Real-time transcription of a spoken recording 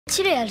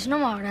Cereals no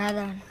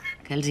m'agraden.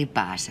 Què els hi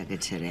passa,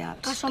 aquests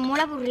cereals? Que són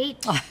molt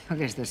avorrits. Oh,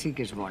 aquesta sí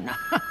que és bona.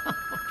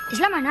 És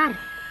la Manar.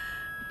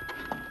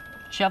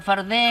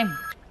 Xafarder.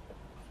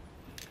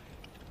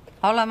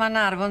 Hola,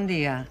 Manar, bon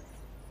dia.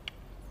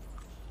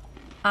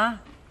 Ah,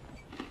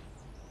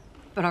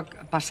 però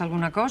passa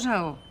alguna cosa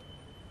o...?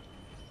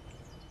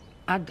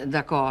 Ah,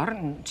 d'acord.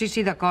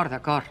 Sí, d'acord.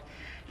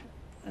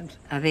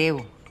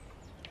 Adéu.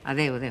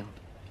 Adéu.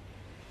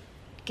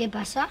 Què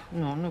passa?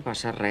 No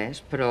passa res,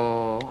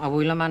 però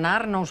avui la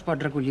Manar no us pot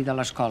recollir de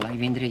l'escola i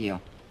vindré jo.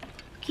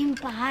 Quin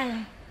pal.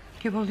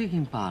 Què vol dir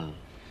quin pal?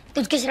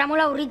 Doncs que serà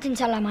molt avorrit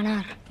sense la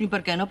Manar. I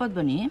per què no pot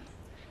venir?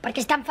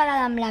 Perquè està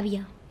enfadada amb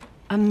l'àvia.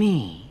 Amb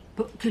mi?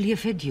 Però què li he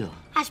fet jo?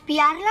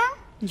 Espiar-la?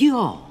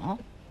 Jo?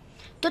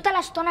 Tota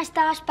l'estona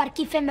estaves per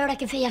aquí fent veure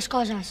que feies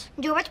coses.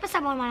 Jo ho vaig passar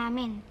molt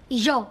malament.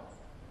 I jo.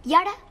 I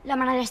ara la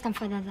Manar està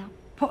enfadada.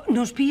 Però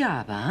no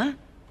espiava?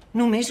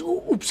 Només ho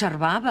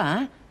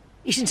observava?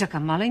 I sense cap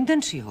mala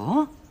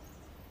intenció?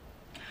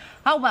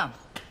 Au, va,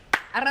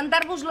 a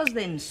rentar-vos les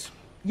dents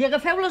i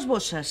agafeu les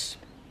bosses.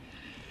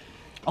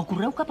 O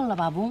correu cap al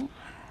lavabo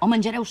o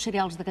menjareu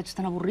cereals d'aquests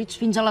tan avorrits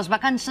fins a les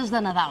vacances de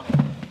Nadal.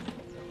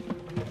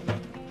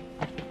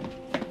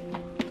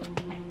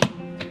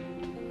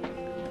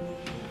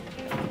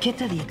 Què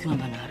t'ha dit la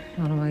Manar?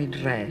 No m'ha dit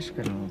res,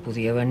 que no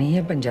podia venir,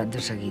 he penjat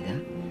de seguida.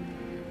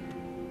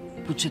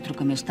 Potser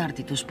truca més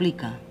tard i t'ho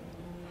explica.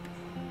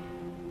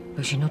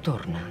 Però si no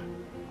torna,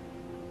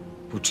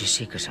 potser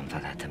sí que s'ha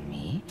enfadat amb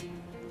mi.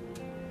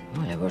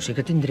 Llavors sí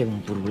que tindré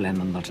un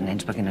problema amb els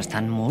nens perquè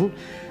n'estan molt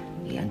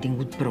i han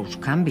tingut prous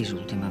canvis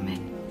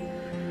últimament.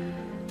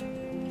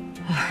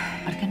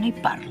 Per què no hi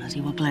parles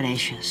i ho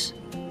aclareixes?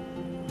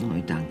 No,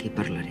 i tant, que hi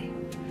parlaré.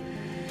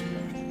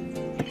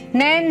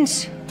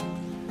 Nens!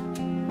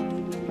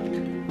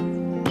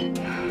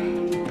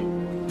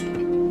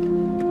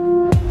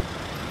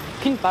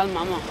 Quin pal,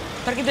 mama.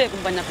 Per què t'he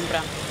d'acompanyar a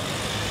comprar?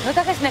 No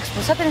t'haguessin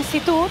expulsat a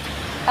l'institut,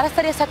 ara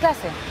estaries a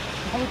classe.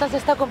 Com t'has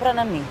d'estar comprant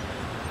amb mi?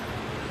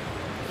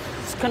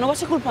 És que no va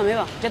ser culpa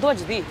meva, ja t'ho vaig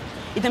dir.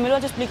 I també l'ho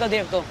vaig explicar al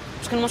director,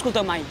 és que no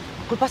m'escolteu mai.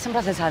 Culpa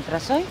sempre és dels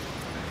altres, oi?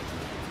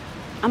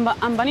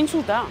 Em van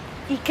insultar.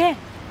 I què?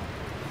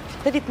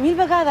 T'he dit 1000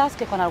 vegades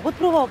que quan algú et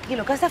provoqui,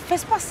 el que has de fer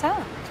és passar.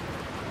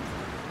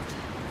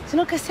 Si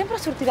no, el que sempre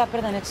sortirà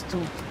perdent ets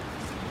tu.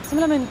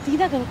 Sembla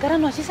mentida que encara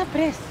no hagis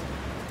après.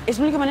 És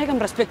l'única manera que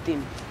em respectin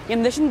i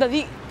em deixin de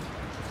dir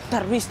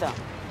terrorista.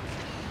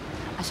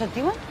 Això et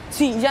diuen?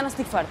 Sí, ja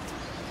n'estic fart.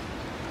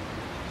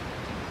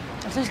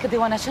 Els nens que et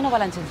diuen això no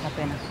valen gens la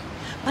pena.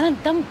 Valen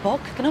tan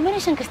poc que no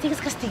mereixen que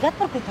estiguis castigat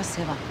per culpa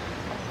seva.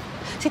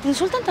 Si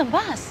t'insulten, te'n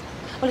vas.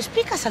 O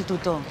l'expliques al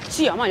tutor.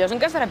 Sí, home, llavors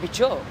encara serà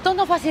pitjor. Tu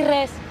no facis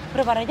res,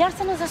 però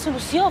barallar-se no és la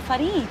solució,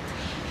 ferit.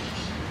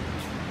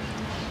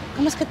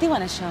 Com és que et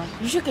diuen això?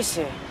 Jo què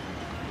sé.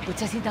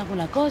 Potser has dit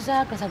alguna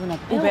cosa, que s'ha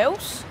donat peu. Ho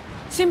veus?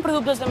 Sempre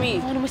dubtes de mi.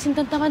 No, només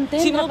intentava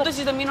entendre... Si no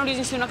dubtessis de mi no hauries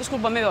d'insinuar que és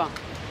culpa meva.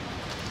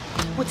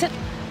 Potser...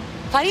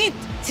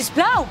 Ferit,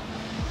 sisplau!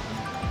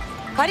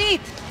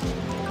 Ferit!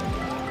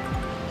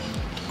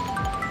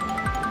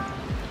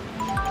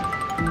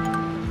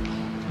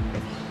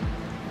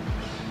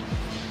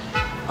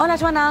 Hola,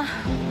 Joana.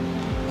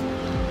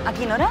 A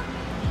quina hora?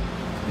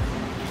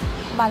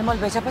 Val,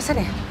 molt bé, ja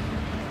passaré.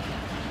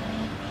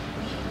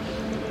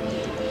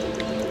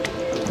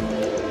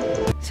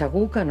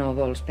 Segur que no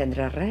vols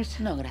prendre res?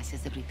 No,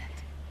 gràcies, de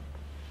veritat.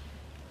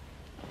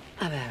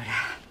 A veure...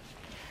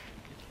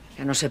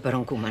 que no sé per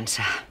on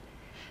començar.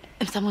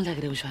 Em sap molt de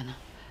greu, Joana.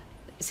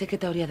 Sé que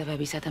t'hauria d'haver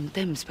avisat amb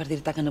temps per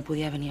dir-te que no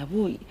podia venir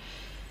avui.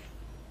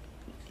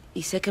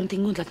 I sé que hem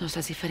tingut les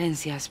nostres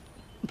diferències,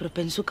 però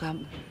penso que...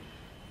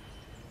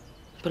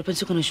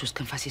 no és just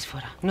que em facis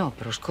fora. No,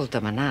 però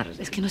escolta, Manar...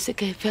 És que no sé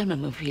què fer amb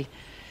el meu fill.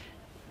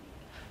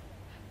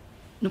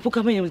 No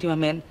puc amb ell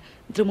últimament.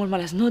 Treu molt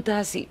males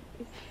notes i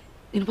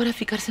no para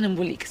ficar-se en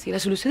embolics. I la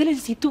solució de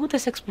l'institut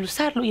és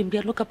expulsar-lo i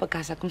enviar-lo cap a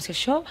casa, com si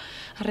això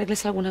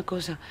arreglés alguna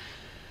cosa.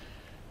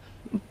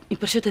 I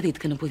per això t'he dit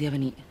que no podia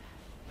venir.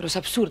 Però és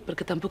absurd,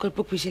 perquè tampoc el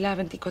puc vigilar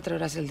 24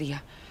 hores al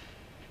dia.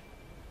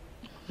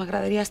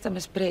 M'agradaria estar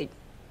més per ell.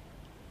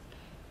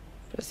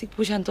 Però estic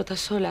pujant tota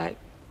sola.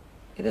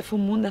 He de fer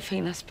un munt de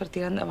feines per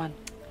tirar endavant.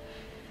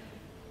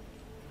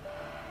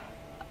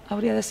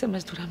 Hauria de ser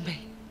més dura amb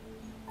ell.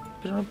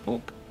 Però no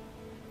puc.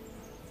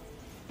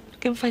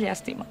 Perquè em fa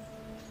llàstima.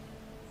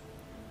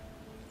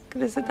 Que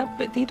des de tan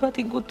petit ho ha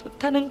tingut tot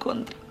tan en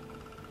contra.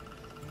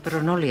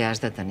 Però no li has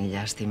de tenir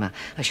llàstima.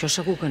 Això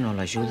segur que no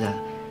l'ajuda.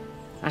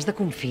 Has de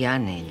confiar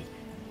en ell.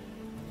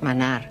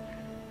 Manar,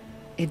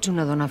 ets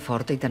una dona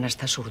forta i te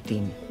n'està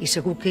sortint. I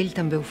segur que ell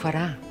també ho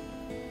farà.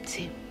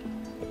 Sí.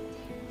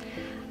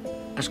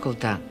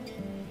 Escolta,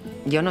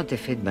 jo no t'he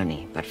fet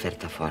venir per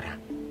fer-te fora.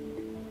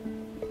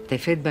 T'he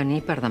fet venir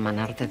per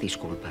demanar-te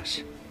disculpes.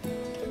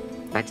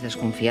 Vaig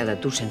desconfiar de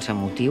tu sense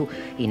motiu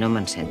i no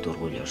me'n sento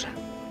orgullosa.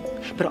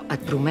 Però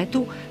et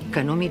prometo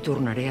que no m'hi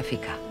tornaré a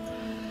ficar.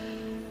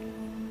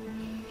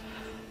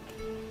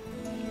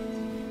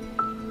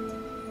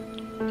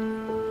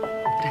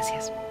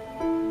 Gràcies.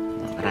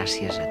 No,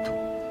 gràcies a tu.